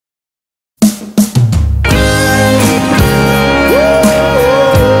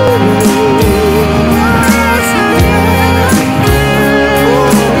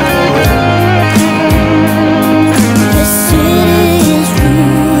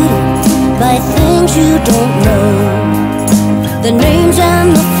things you don't know. The names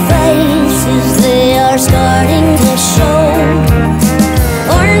and the faces, they are starting to show.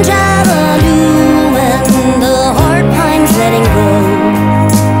 Orange Avenue and the hard pines letting go.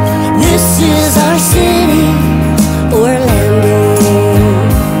 This is our city, Orlando.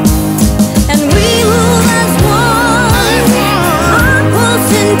 And we move as one, our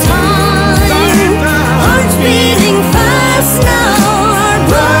pulse in time, hearts beating fast now, our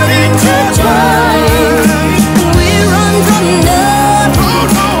blood intertwined. We run from nothing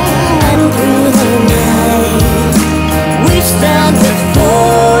and through the night. We stand with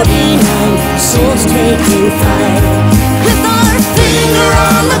 49 souls taking flight, with our finger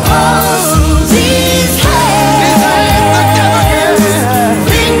on the pulse. These hands,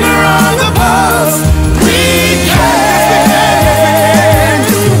 finger on the pulse. We can,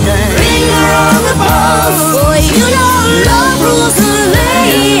 finger on the pulse. Boy, you know love rules the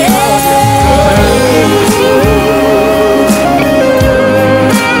land.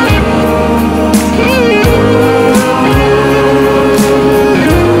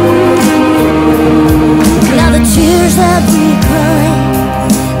 Now the tears that we cry,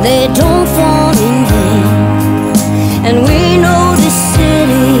 they don't fall in vain. And we know this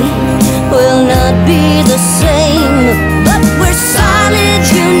city will not be the same. But we're solid,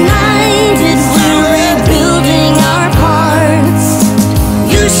 united, we're rebuilding our parts.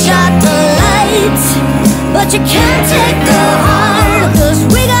 You shot the light, but you can't take the heart, 'cause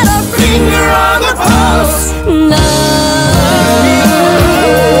we got our finger on the pulse.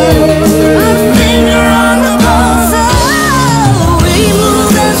 Our finger on the pulse. Oh, we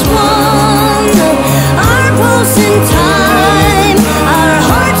move as one, our pulse in time, our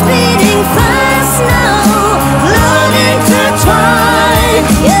hearts beating fast now, blood intertwined.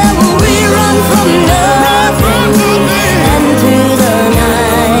 Yeah, well, we run from nothing and through the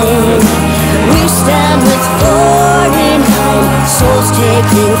night. We stand with 49 souls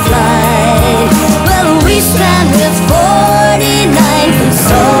taking flight.